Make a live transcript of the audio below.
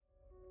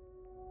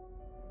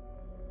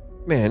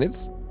Man,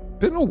 it's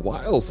been a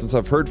while since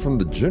I've heard from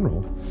the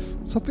General.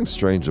 Something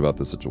strange about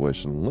this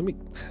situation.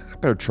 I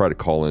better try to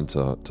call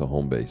into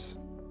home base.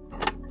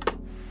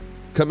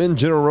 Come in,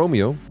 General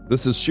Romeo.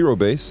 This is Shiro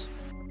Base.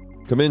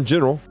 Come in,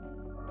 General.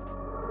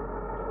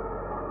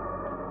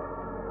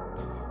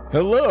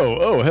 Hello.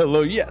 Oh,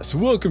 hello. Yes.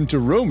 Welcome to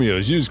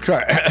Romeo's Used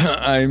Car.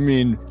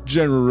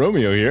 General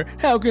Romeo here.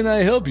 How can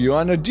I help you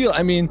on a deal?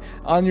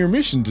 On your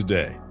mission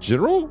today.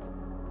 General?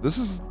 This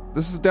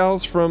is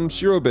Dallas from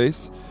Shiro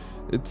Base.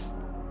 It's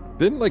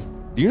been like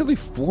nearly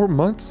 4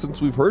 months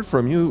since we've heard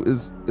from you.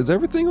 Is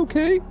everything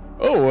okay?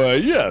 Oh,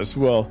 yes.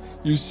 Well,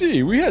 you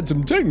see, we had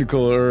some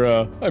technical,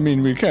 hey.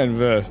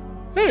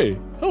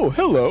 Oh,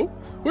 hello.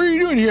 What are you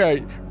doing here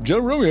at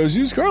General Romeo's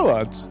Used Car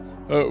Lots?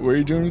 What are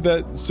you doing with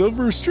that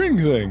silver string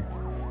thing?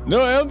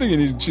 No, I don't think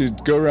it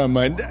should go around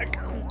my neck.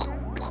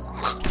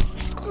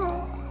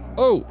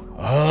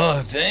 Oh,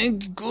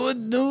 thank good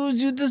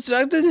news you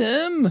distracted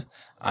him.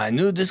 I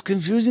knew this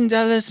confusing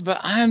Dallas, but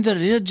I am the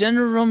real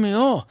General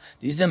Romeo.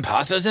 These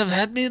imposters have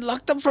had me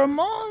locked up for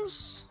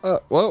months.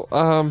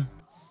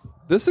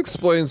 This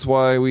explains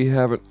why we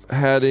haven't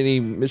had any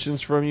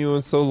missions from you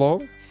in so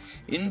long.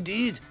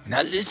 Indeed.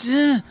 Now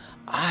listen,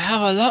 I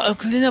have a lot of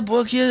cleanup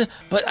work here,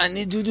 but I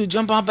need you to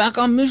jump back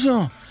on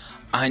mission.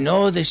 I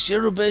know the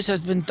Shiro Base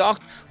has been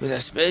docked with a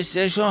space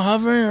station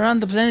hovering around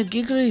the planet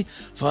Geekery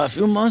for a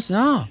few months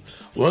now,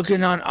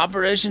 working on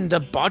Operation The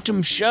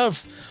Bottom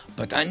Shelf.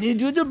 But I need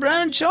you to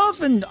branch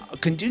off and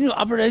continue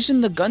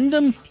Operation The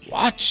Gundam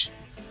Watch.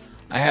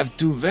 I have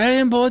 2 very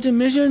important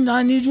missions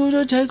I need you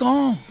to take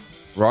on.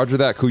 Roger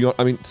that,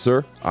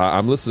 sir.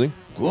 I'm listening.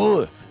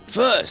 Good.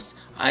 First,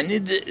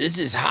 this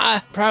is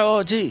high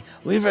priority.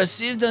 We've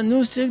received a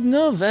new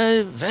signal,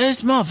 very, very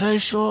small, very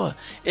short.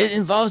 It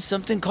involves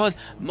something called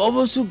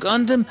Mobile Suit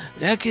Gundam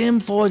Requiem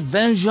for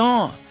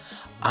Vengeance.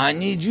 I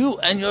need you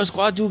and your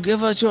squad to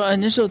give us your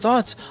initial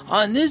thoughts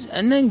on this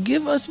and then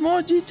give us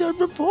more detailed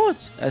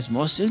reports as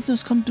more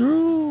signals come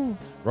through.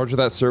 Roger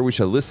that, sir. We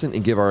shall listen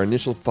and give our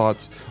initial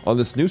thoughts on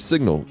this new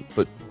signal.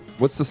 But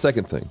what's the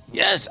second thing?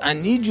 Yes, I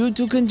need you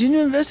to continue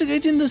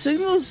investigating the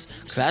signals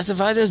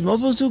classified as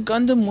Mobile Suit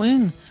Gundam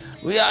Wing.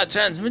 We are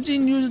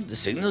transmitting you the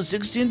signals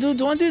 16 through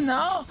 20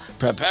 now.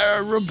 Prepare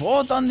a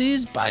report on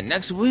these by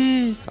next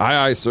week.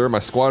 Aye, sir. My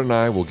squad and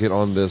I will get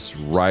on this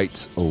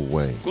right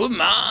away. Good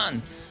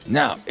man.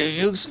 Now, if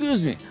you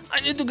excuse me, I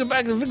need to get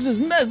back and fix this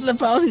mess left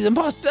by all these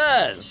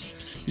imposters.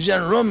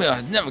 General Romeo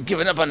has never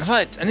given up on the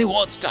fight, and he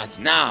won't start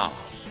now.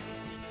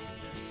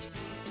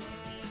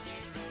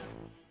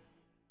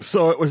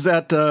 So it was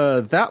at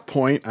that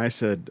point I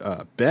said,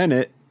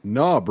 Bennett,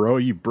 nah, bro,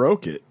 you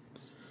broke it.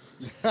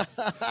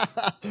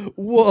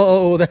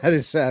 Whoa, that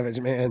is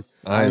savage, man.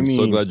 I am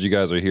so glad you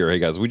guys are here. Hey,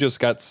 guys, we just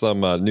got some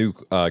new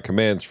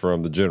commands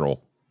from the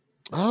General.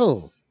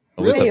 Oh,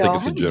 at least really? I think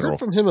it's the I haven't General. heard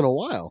from him in a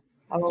while.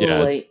 I'm a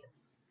little late.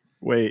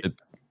 Wait,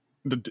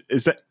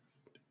 is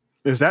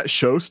that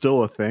show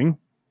still a thing?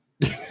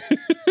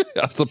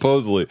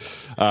 Supposedly.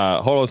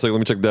 Hold on a second. Let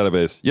me check the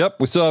database.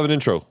 Yep, we still have an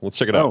intro. Let's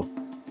check it out.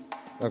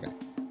 Okay.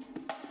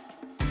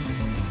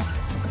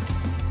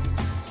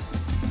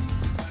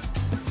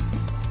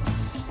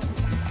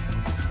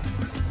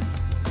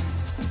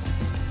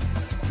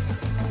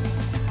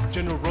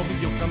 General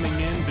Romeo coming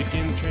in,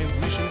 begin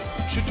transmission.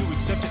 Should you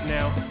accept it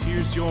now,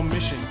 here's your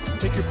mission.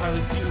 Take your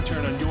pilot seat and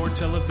turn on your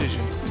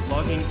television.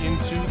 Logging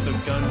into the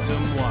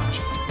Gundam Watch.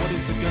 What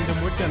is a Gundam?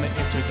 We're gonna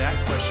answer that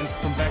question.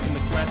 From back in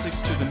the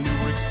classics to the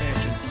newer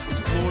expansion.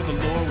 Explore the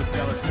lore with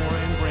Dallas Moore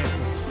and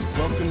Branson.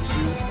 Welcome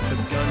to the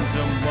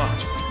Gundam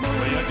Watch.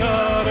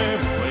 Moyagare,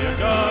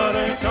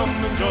 come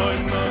and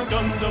join the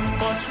Gundam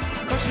Watch.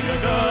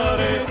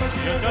 Tachiagare,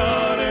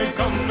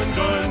 come and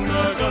join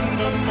the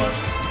Gundam Watch.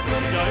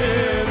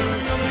 Yamigaeru,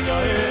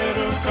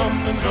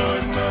 come and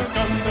join the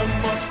Gundam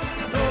Watch.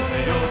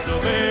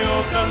 Tomeo,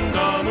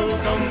 Gandamu,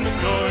 come and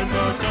join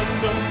the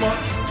Gundam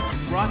Watch.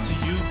 Brought to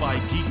you by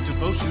Geek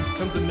Devotions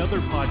comes another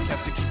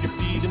podcast to keep your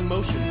feet in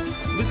motion.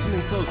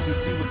 Listening close and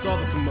see what's all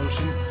the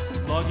commotion.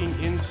 Logging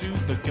into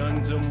the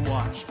Gundam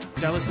Watch.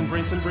 Dallas and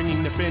Branson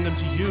bringing their fandom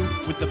to you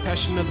with the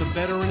passion of the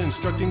veteran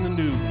instructing the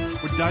new.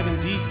 We're diving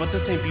deep, but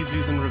this ain't B's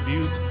views and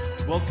reviews.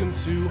 Welcome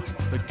to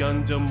the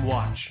Gundam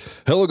Watch.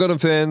 Hello, Gundam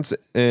fans,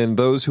 and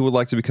those who would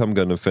like to become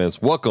Gundam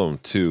fans. Welcome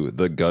to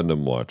the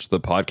Gundam Watch, the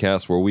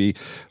podcast where we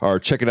are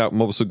checking out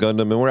Mobile Suit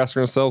Gundam, and we're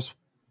asking ourselves,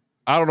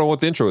 I don't know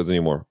what the intro is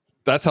anymore.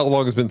 That's how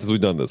long it's been since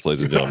we've done this,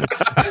 ladies and gentlemen.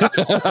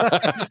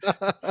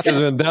 It's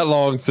been that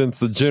long since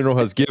the General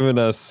has given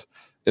us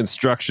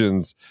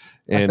instructions.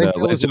 And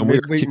ladies and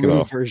gentlemen, we're kicking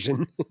off.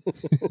 Version.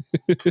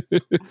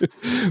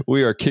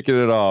 We are kicking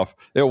it off.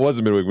 It was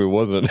a midweek move,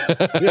 wasn't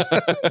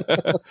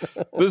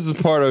it? This is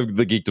part of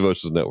the Geek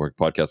Devotions Network,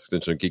 podcast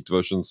extension of Geek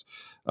Devotions,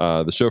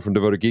 the show from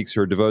devoted geeks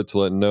who are devoted to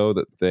let know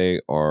that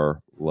they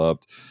are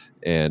loved.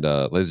 And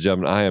ladies and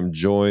gentlemen, I am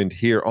joined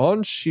here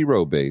on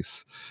Shiro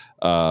Base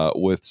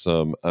with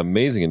some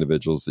amazing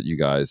individuals that you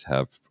guys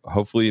have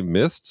hopefully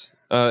missed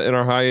in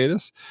our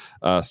hiatus.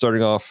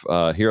 Starting off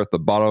here at the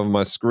bottom of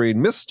my screen,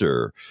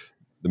 Mr.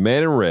 The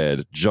Man in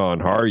Red, John.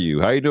 How are you?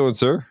 How you doing,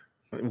 sir?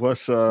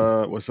 What's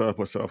up? This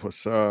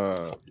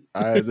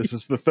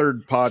is the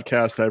third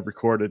podcast I've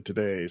recorded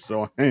today,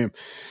 so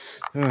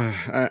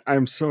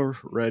I'm so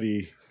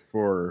ready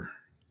for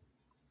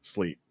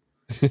sleep.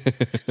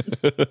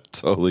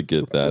 Totally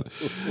get that.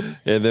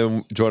 And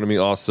then joining me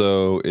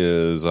also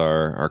is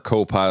our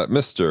co-pilot,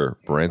 Mr.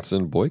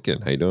 Branson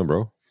Boykin. How you doing,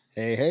 bro?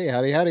 Hey,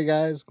 howdy,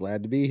 guys.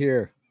 Glad to be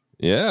here.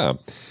 Yeah.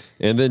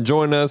 And then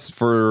join us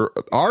for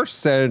our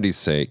sanity's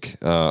sake,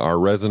 our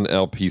resident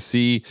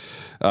LPC,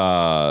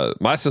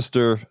 my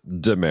sister,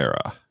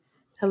 Demara.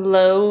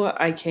 Hello,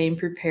 I came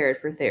prepared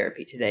for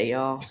therapy today,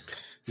 y'all.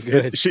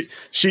 Good.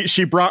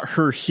 She brought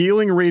her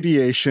healing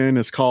radiation.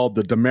 It's called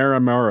the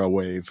Demara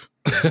wave.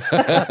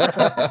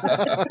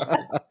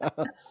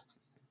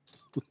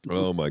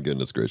 Oh, my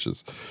goodness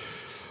gracious.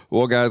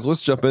 Well, guys,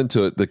 let's jump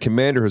into it. The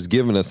commander has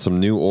given us some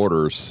new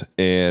orders,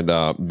 and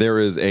there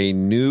is a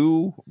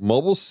new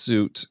Mobile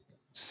Suit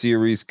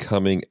series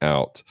coming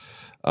out.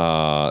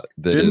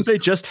 Didn't they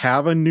just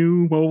have a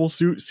new Mobile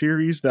Suit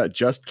series that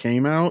just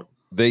came out?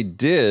 They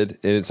did,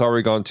 and it's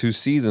already gone 2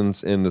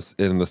 seasons, and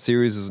the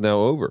series is now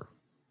over.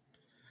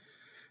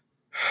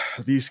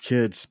 These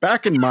kids.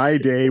 Back in my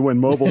day when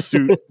Mobile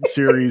Suit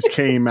series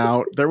came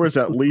out, there was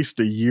at least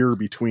a year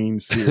between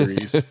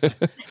series.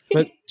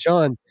 But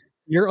John,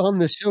 you're on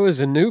the show as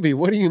a newbie.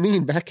 What do you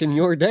mean back in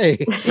your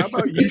day? How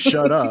about you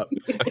shut up?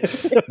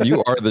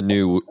 You are the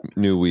new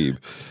weeb.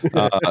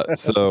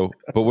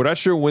 But we're not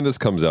sure when this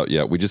comes out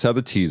yet. We just have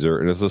the teaser,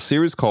 and it's a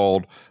series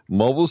called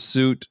Mobile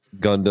Suit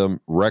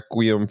Gundam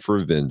Requiem for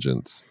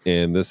Vengeance.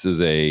 And this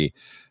is a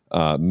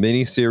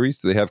mini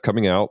series that they have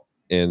coming out.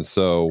 And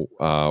so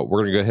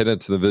we're going to go ahead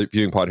into the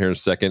viewing pod here in a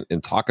second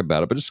and talk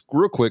about it. But just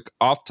real quick,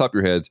 off the top of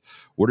your heads,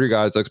 what are your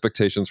guys'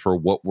 expectations for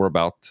what we're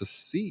about to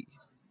see?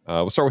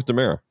 We'll start with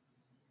Demara.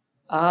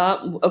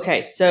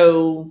 Okay,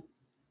 so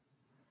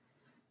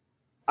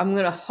I'm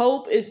going to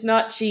hope it's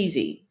not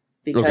cheesy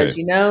because,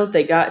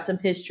 they got some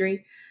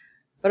history.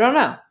 But I don't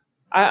know.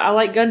 I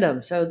like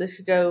Gundam, so this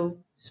could go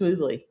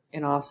smoothly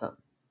and awesome.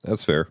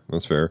 That's fair.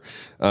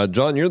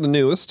 John, you're the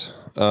newest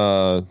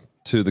to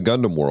the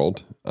Gundam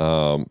world.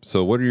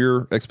 So what are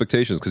your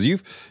expectations? Because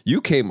you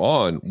came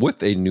on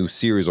with a new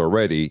series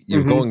already.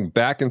 You're going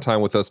back in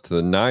time with us to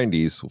the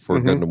 90s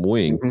for Gundam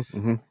Wing.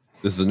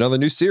 This is another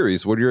new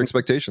series. What are your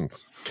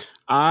expectations?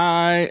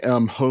 I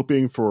am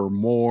hoping for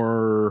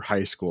more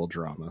high school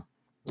drama.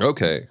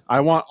 Okay. I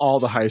want all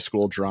the high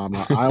school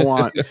drama. I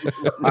want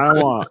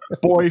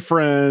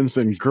boyfriends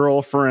and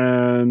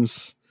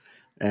girlfriends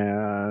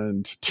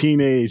and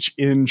teenage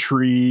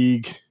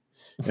intrigue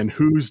and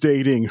who's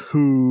dating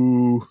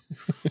who.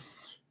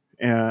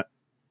 And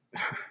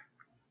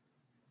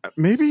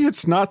maybe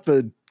it's not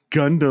the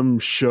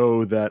Gundam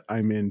show that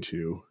I'm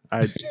into.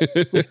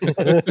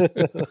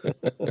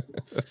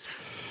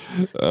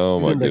 Oh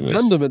my goodness.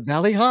 Gundam at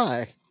Valley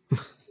High.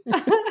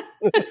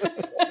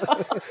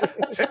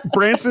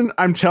 Branson,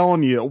 I'm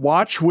telling you,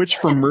 watch Witch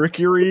from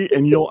Mercury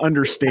and you'll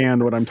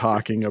understand what I'm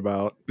talking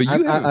about. But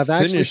I've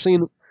actually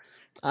seen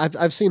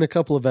I've seen a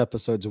couple of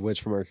episodes of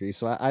Witch from Mercury,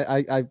 so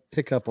I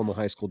pick up on the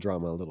high school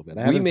drama a little bit.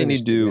 We may need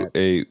to do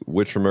a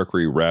Witch from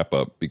Mercury wrap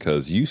up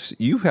because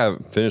you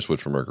haven't finished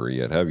Witch from Mercury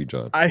yet, have you,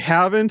 John? I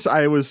haven't.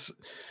 I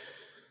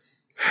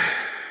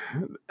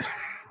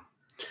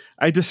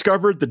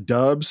discovered the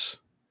dubs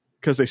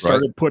because they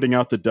started putting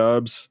out the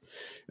dubs,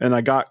 and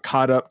I got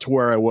caught up to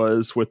where I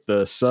was with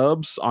the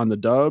subs on the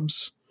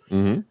dubs,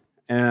 and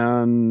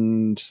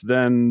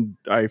then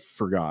I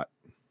forgot.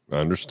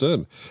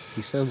 Understood.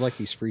 He sounds like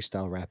he's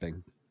freestyle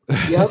rapping.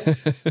 Yep.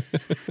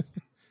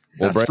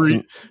 Well,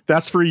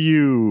 that's for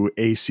you,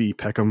 AC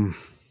Peckham.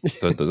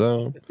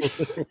 All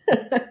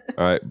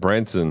right,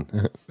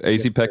 Branson,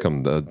 AC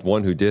Peckham, the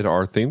one who did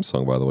our theme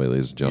song, by the way,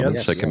 ladies and gentlemen.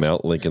 Yes, Check him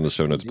out. Link in the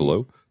show notes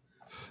below.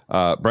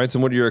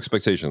 Branson, what are your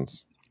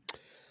expectations?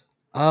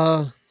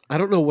 I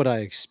don't know what I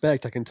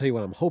expect. I can tell you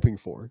what I'm hoping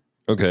for.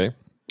 Okay.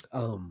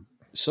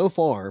 So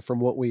far, from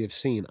what we have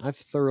seen, I've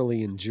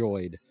thoroughly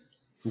enjoyed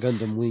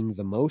Gundam Wing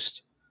the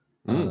most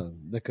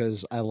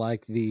because I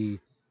like the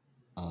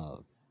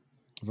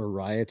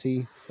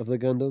variety of the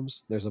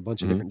Gundams. There's a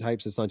bunch of different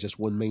types. It's not just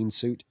one main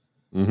suit.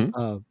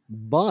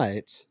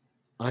 But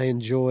I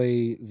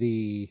enjoy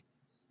the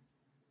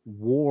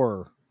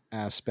war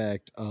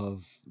aspect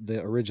of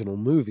the original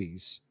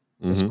movies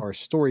as far as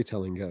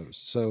storytelling goes.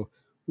 So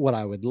what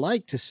I would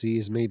like to see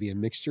is maybe a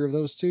mixture of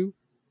those two.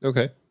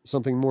 Okay.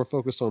 Something more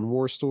focused on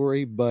war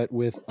story, but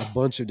with a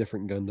bunch of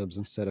different Gundams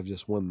instead of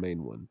just one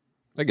main one.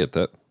 I get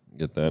that.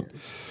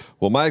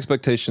 Well, my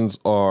expectations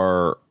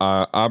are,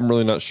 I'm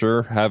really not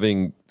sure.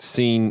 Having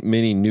seen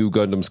many new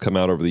Gundams come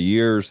out over the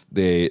years,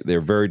 they're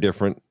very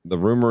different. The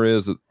rumor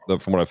is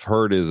that from what I've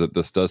heard is that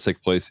this does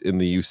take place in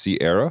the UC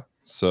era.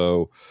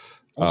 So,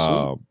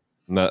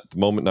 Not at the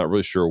moment, not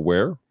really sure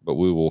where, but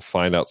we will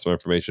find out some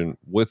information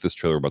with this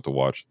trailer we're about to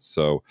watch.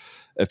 So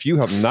if you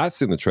have not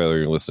seen the trailer,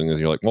 you're listening and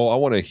you're like, well, I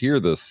want to hear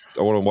this.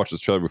 I want to watch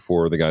this trailer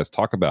before the guys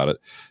talk about it.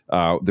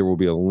 There will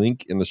be a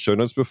link in the show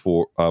notes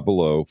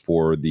below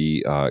for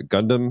the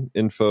Gundam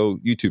Info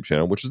YouTube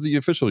channel, which is the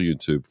official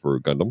YouTube for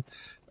Gundam,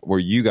 where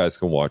you guys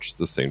can watch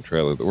the same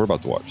trailer that we're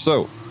about to watch.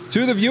 So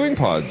to the viewing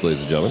pods,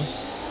 ladies and gentlemen.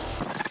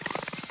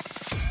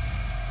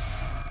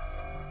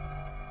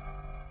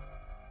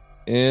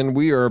 And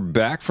we are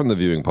back from the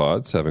viewing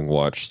pods, having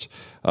watched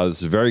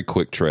this very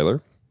quick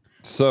trailer.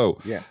 So,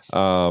 yes.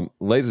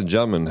 Ladies and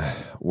gentlemen,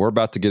 we're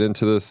about to get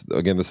into this.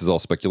 Again, this is all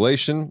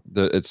speculation.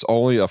 It's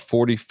only a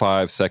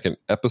 45-second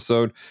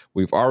episode.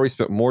 We've already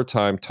spent more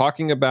time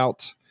talking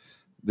about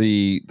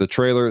the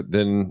trailer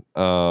than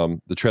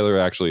the trailer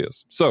actually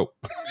is. So,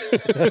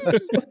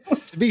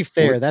 to be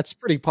fair, that's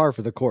pretty par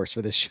for the course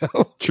for this show.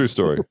 True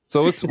story.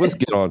 So let's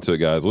get on to it,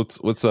 guys.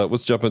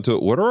 Let's jump into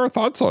it. What are our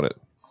thoughts on it?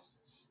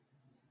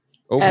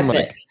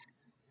 Epic.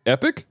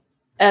 Epic?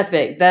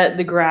 Epic. That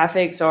the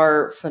graphics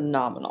are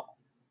phenomenal.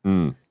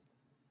 Mm.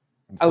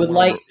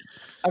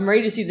 I'm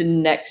ready to see the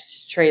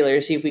next trailer,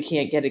 see if we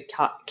can't get a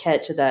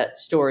catch of that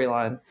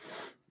storyline.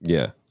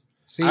 Yeah.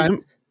 See,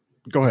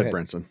 go ahead,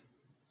 Branson.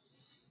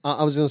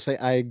 I was going to say,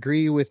 I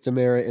agree with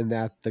Demera in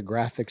that the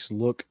graphics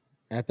look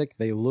epic.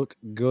 They look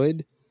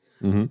good.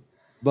 Mm-hmm.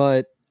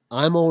 But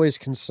I'm always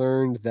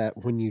concerned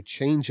that when you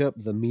change up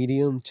the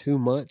medium too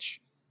much,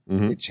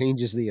 it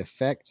changes the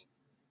effect.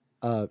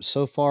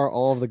 So far,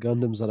 all of the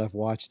Gundams that I've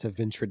watched have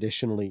been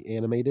traditionally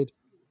animated,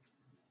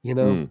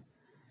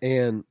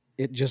 and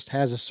it just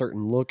has a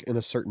certain look and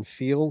a certain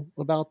feel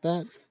about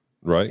that.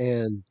 Right.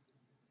 And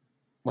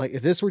like,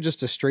 if this were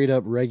just a straight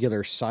up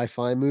regular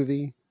sci-fi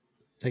movie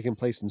taking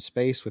place in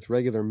space with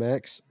regular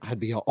mechs,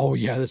 I'd be all, oh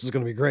yeah, this is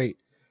going to be great.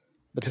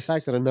 But the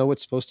fact that I know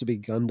it's supposed to be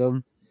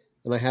Gundam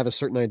and I have a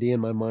certain idea in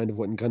my mind of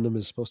what Gundam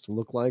is supposed to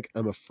look like,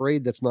 I'm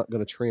afraid that's not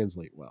going to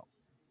translate well.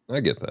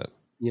 I get that.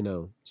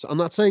 So I'm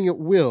not saying it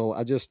will.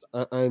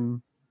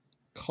 I'm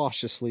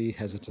cautiously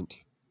hesitant.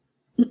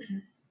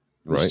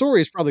 The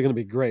story is probably going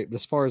to be great, but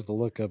as far as the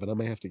look of it, I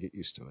may have to get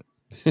used to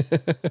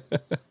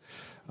it.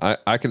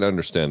 I can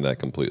understand that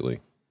completely.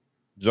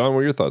 John,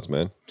 what are your thoughts,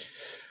 man?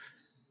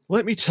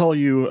 Let me tell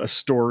you a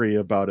story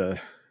about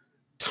a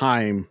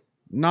time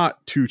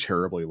not too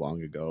terribly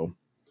long ago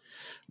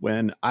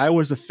when I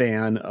was a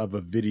fan of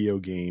a video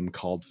game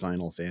called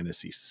Final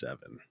Fantasy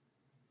VII.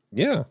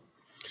 Yeah.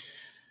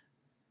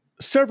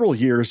 Several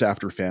years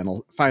after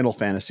Final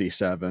Fantasy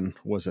VII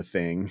was a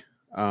thing,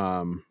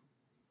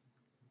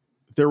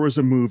 there was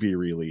a movie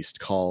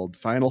released called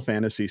Final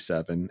Fantasy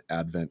VII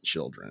Advent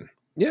Children.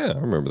 Yeah, I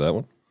remember that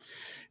one.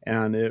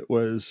 And it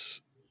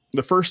was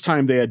the first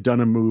time they had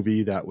done a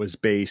movie that was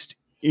based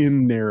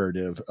in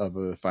narrative of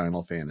a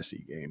Final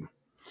Fantasy game.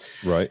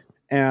 Right.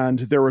 And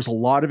there was a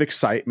lot of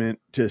excitement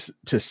to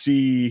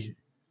see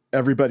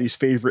everybody's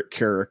favorite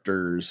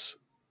characters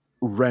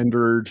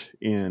rendered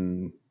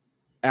in,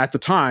 at the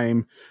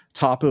time,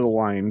 top of the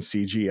line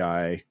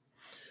CGI,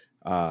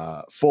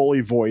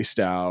 fully voiced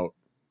out,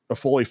 a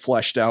fully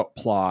fleshed out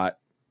plot.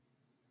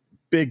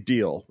 Big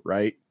deal,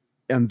 right?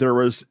 And there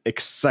was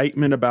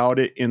excitement about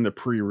it in the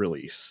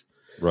pre-release.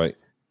 Right.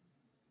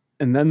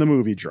 And then the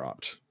movie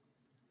dropped.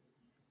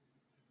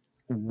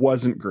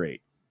 Wasn't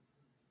great.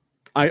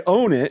 I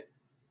own it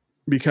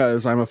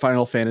because I'm a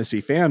Final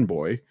Fantasy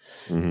fanboy.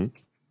 Mm-hmm.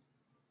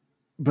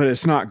 But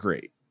it's not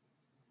great.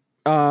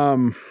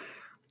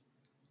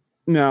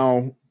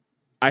 Now,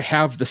 I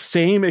have the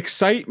same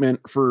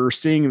excitement for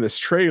seeing this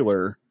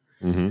trailer,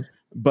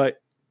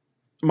 but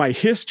my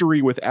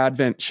history with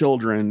Advent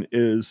Children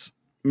is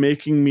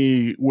making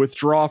me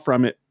withdraw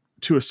from it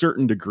to a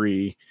certain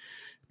degree,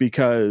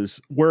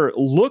 because where it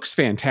looks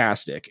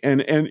fantastic,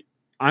 and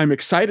I'm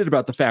excited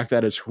about the fact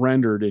that it's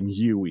rendered in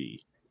UE.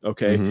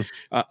 Okay.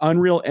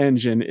 Unreal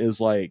Engine is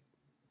like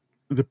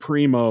the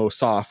primo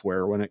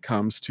software when it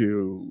comes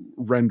to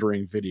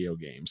rendering video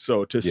games.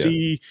 So to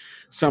see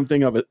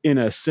something of it in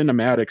a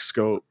cinematic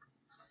scope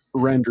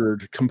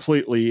rendered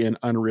completely in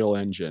Unreal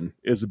Engine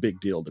is a big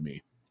deal to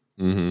me.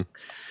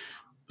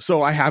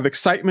 So I have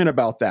excitement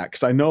about that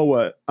because I know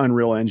what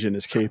Unreal Engine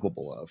is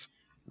capable of.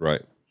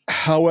 Right.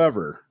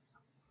 However,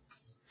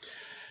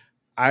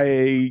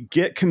 I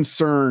get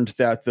concerned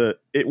that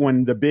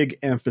when the big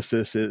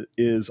emphasis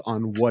is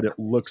on what it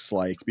looks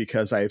like,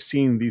 because I have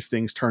seen these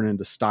things turn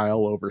into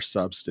style over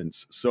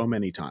substance so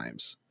many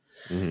times.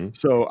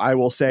 So I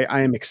will say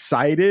I am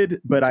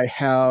excited, but I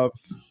have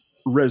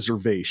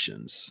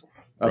reservations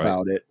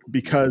about it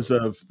because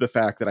of the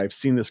fact that I've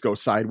seen this go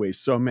sideways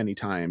so many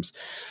times.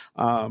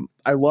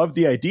 I love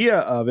the idea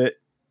of it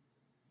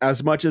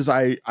as much as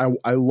I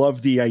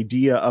love the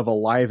idea of a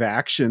live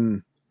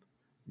action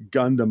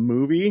Gundam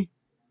movie.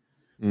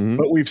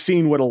 But we've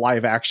seen what a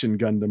live action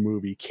Gundam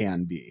movie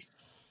can be.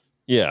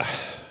 Yeah.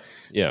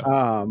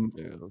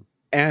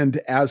 And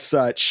as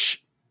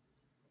such,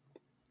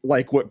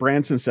 like what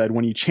Branson said,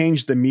 when you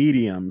change the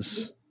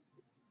mediums,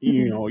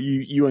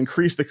 you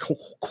increase the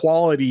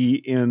quality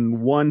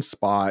in one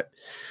spot,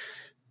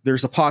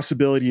 there's a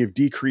possibility of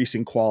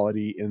decreasing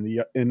quality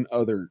in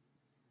other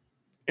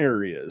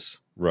areas.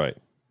 Right.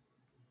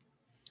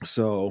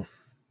 So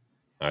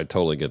I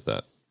totally get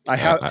that.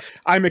 I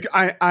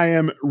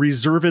am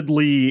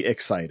reservedly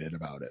excited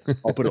about it.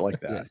 I'll put it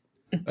like that.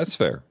 That's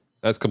fair.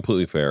 That's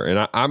completely fair.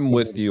 And I'm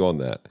with you on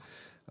that.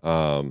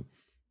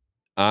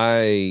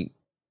 I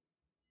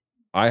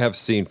have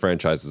seen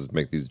franchises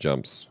make these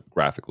jumps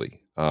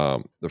graphically.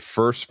 The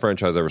first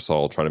franchise I ever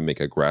saw trying to make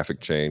a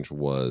graphic change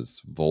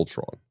was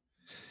Voltron.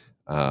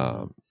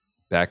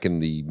 Back in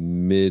the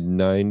mid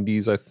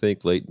 90s, I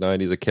think, late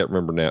 90s. I can't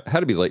remember now. It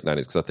had to be late 90s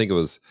because I think it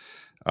was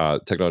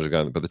Technology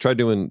Gundam. But they tried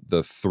doing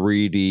the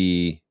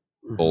 3D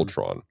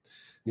Voltron.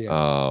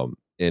 Yeah.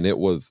 And it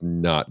was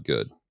not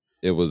good.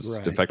 It was,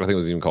 in fact, I think it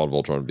was even called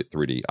Voltron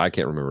 3D. I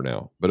can't remember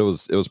now, but it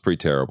was pretty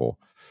terrible.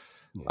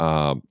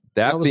 Yeah.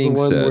 That being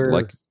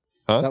said,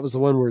 that was the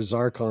one where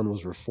Zarkon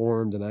was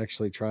reformed and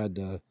actually tried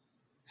to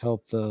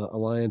help the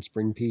Alliance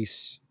bring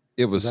peace.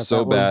 It was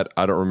so bad.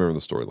 I don't remember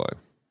the storyline.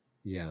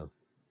 Yeah.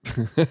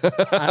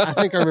 I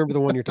think I remember the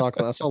one you're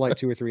talking about. I saw like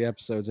 2 or 3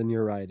 episodes, and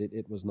you're right.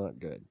 It was not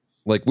good.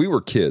 Like, we were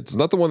kids.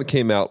 Not the one that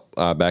came out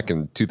back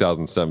in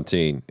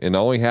 2017. And I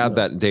only had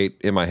that date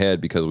in my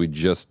head because we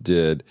just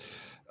did...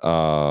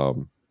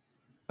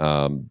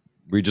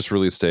 we just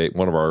released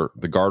one of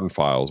the Garden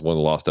Files, one of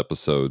the lost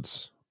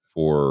episodes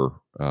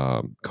for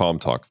Com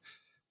Talk,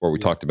 where we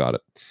talked about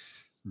it.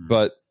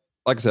 But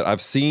like I said,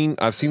 I've seen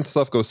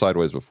stuff go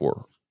sideways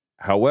before.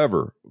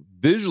 However,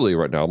 visually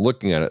right now, I'm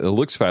looking at it. It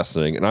looks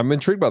fascinating, and I'm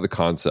intrigued by the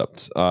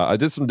concepts. I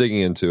did some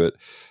digging into it.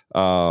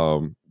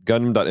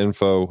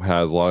 Gundam.info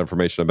has a lot of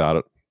information about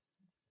it,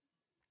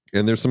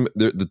 and there's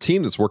the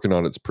team that's working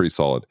on it's pretty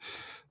solid.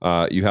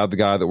 You have the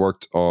guy that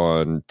worked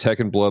on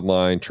Tekken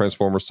Bloodline,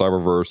 Transformers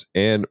Cyberverse,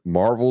 and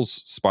Marvel's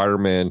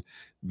Spider-Man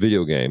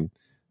video game.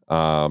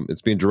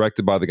 It's being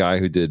directed by the guy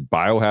who did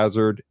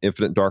Biohazard,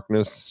 Infinite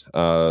Darkness,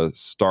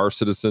 Star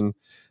Citizen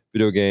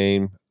video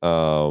game,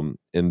 and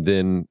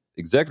then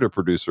executive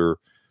producer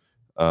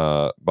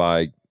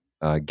by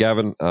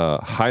Gavin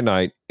High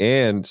Knight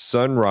and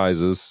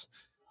Sunrise's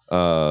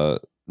Nahiro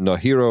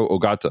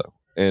Ogata.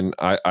 And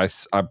I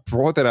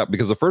brought that out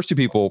because the first 2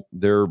 people,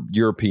 they're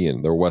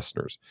European, they're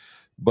Westerners,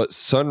 but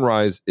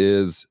Sunrise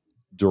is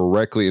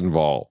directly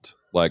involved.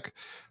 Like,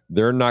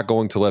 they're not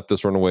going to let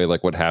this run away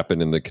like what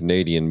happened in the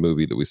Canadian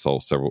movie that we saw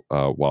several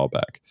while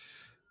back.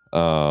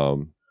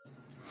 And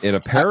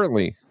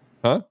apparently,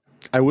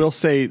 I will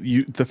say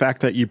the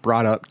fact that you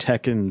brought up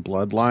Tekken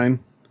Bloodline,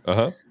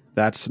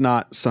 that's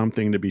not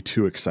something to be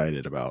too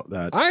excited about.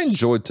 I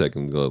enjoyed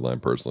Tekken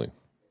Bloodline personally.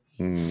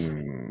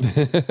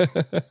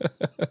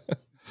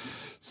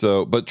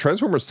 So, but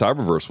Transformers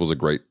Cyberverse was a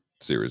great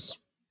series.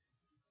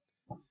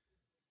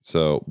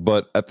 So,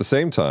 but at the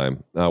same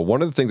time,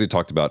 one of the things they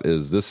talked about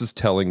is this is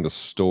telling the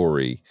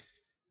story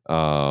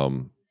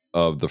of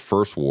the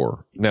First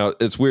War. Now,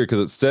 it's weird because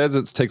it says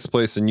it takes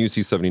place in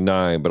UC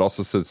 79, but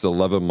also says it's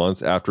 11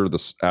 months after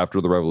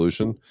the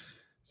Revolution.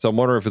 So I'm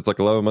wondering if it's like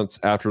 11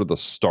 months after the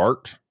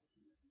start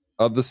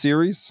of the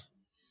series,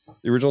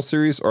 the original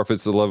series, or if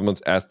it's 11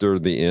 months after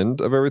the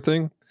end of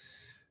everything.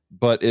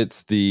 But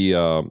it's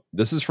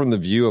this is from the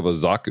view of a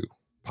Zaku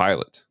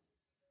pilot.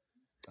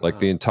 Like,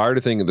 the entire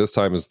thing this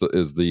time is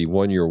the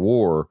 1 year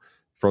war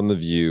from the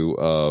view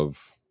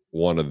of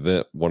one of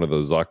the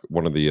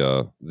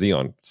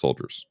Xeon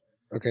soldiers.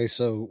 Okay,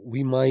 so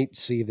we might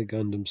see the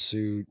Gundam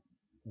suit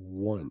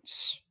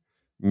once,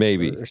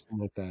 maybe, or something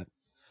like that.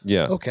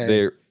 Yeah.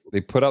 Okay.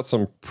 They put out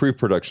some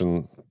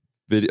pre-production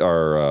video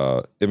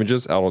or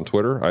images out on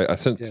Twitter. I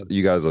sent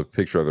you guys a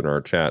picture of it in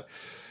our chat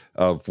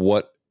of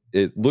what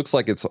it looks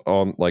like. It's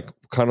on like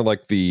kind of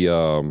like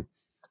the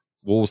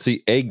we'll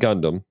see a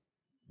Gundam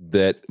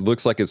that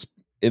looks like it's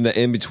in the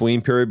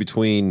in-between period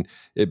between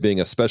it being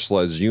a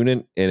specialized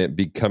unit and it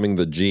becoming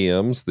the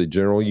GMs, the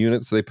general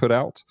units they put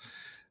out.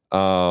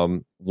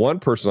 One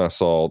person I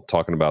saw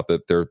talking about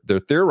that they're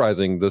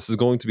theorizing this is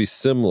going to be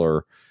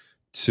similar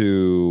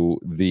to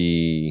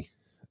the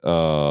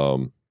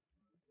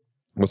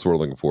what's the word I'm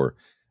looking for?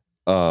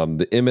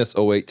 The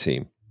MS-08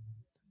 team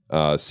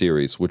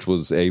series, which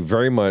was a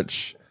very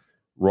much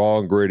raw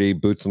and gritty,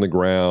 boots on the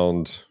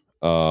ground,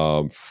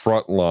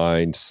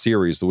 frontline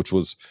series, which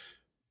was,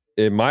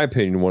 in my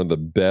opinion, one of the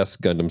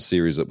best Gundam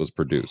series that was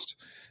produced.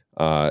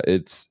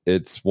 It's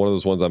one of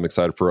those ones I'm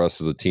excited for us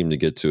as a team to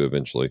get to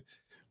eventually.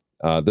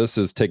 This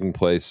is taking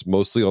place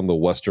mostly on the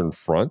Western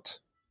Front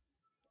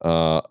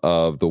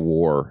of the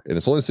war, and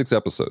it's only 6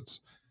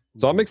 episodes.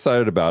 So I'm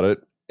excited about it,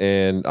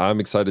 and I'm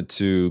excited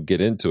to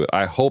get into it.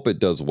 I hope it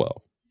does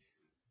well.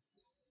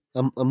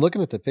 I'm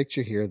looking at the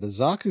picture here. The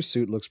Zaku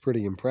suit looks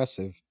pretty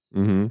impressive.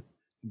 Mm-hmm.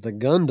 The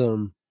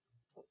Gundam,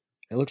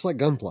 it looks like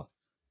Gunpla.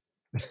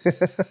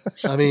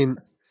 I mean,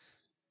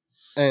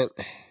 and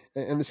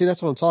see,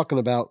 that's what I'm talking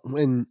about.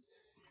 When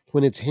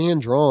it's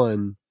hand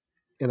drawn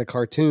in a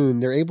cartoon,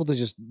 they're able to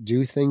just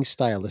do things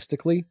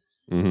stylistically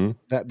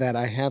that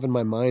I have in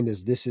my mind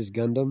as this is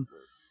Gundam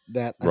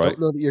that I don't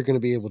know that you're going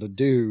to be able to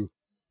do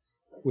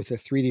with a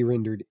 3D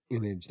rendered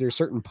image. There are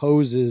certain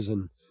poses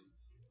and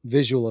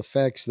visual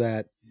effects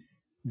that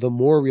the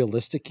more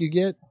realistic you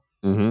get,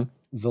 Mm-hmm.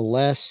 the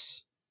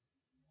less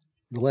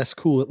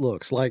cool it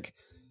looks. Like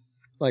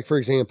for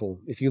example,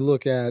 if you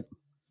look at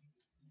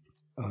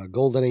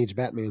Golden Age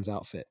Batman's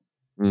outfit,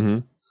 Mm-hmm.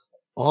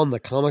 on the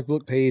comic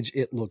book page,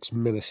 it looks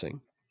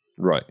menacing.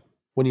 Right.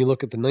 When you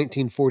look at the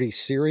 1940s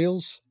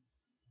serials,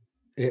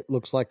 it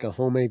looks like a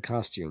homemade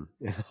costume.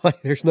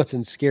 Like there's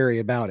nothing scary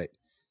about it.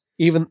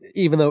 Even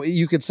though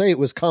you could say it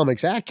was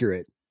comics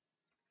accurate,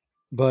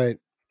 but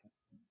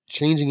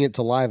changing it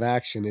to live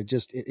action,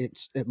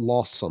 it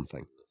lost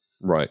something.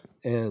 Right.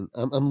 And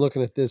I'm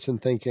looking at this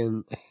and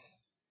thinking,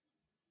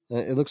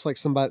 it looks like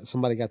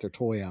somebody got their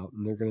toy out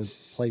and they're going to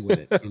play with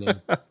it. You know?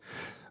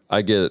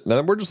 I get it.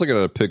 Now we're just looking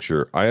at a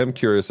picture. I am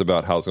curious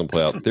about how it's going to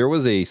play out. There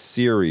was a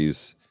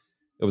series.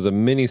 It was a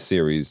mini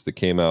series that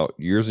came out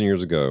years and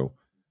years ago.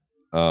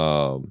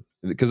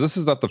 Because this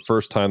is not the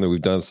first time that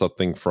we've done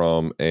something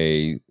from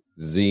a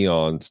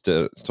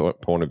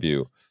Xeon point of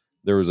view.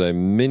 There was a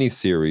mini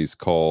series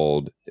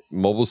called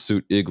Mobile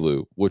Suit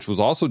Igloo, which was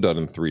also done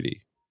in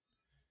 3D.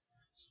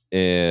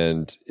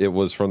 And it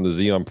was from the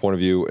Xeon point of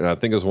view, and I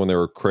think it was when they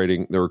were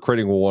creating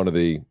one of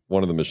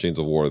the machines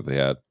of war that they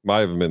had.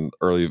 Might have been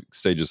early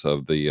stages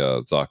of the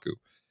Zaku.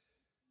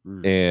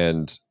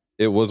 And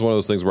it was one of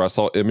those things where I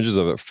saw images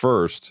of it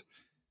first,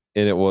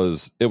 and it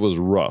was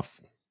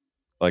rough.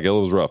 Like it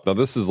was rough. Now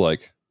this is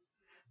like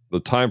the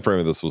time frame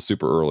of this was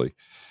super early.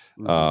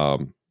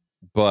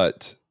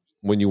 But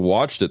when you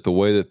watched it, the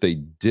way that they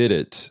did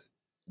it,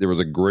 there was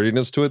a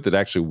grittiness to it that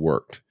actually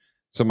worked.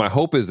 So my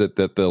hope is that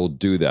they'll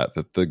do that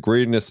the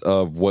grittiness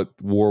of what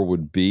war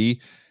would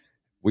be,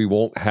 we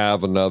won't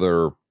have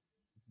another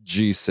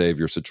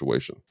G-Savior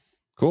situation.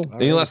 Cool. All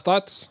Any last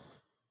thoughts?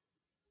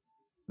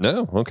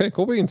 No? Okay,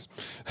 cool beans.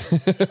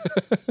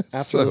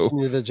 After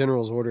listening to the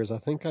general's orders, I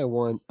think I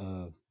want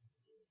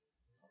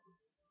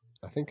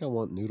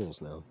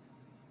noodles now.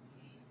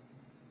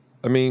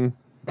 I mean...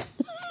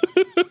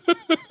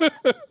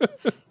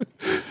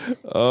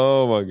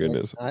 Oh my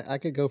goodness. I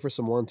could go for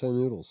some wonton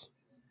noodles.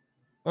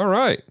 All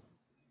right.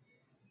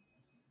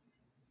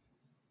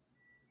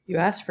 You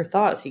asked for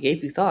thoughts. He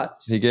gave you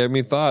thoughts. He gave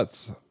me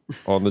thoughts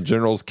on the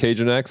General's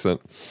Cajun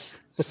accent.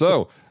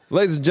 So,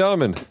 ladies and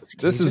gentlemen,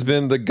 this has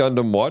been the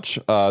Gundam Watch.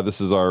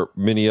 This is our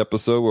mini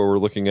episode where we're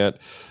looking at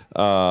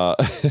I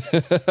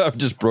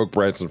just broke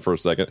Branson for a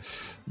second.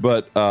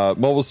 But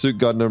Mobile Suit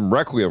Gundam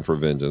Requiem for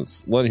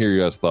Vengeance. Let me hear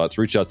your guys' thoughts.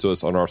 Reach out to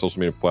us on our social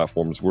media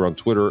platforms. We're on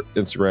Twitter,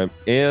 Instagram,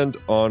 and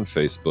on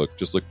Facebook.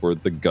 Just look for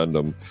the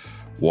Gundam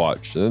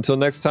Watch. And until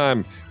next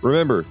time,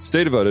 remember,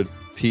 stay devoted,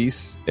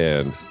 peace,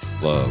 and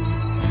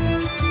love.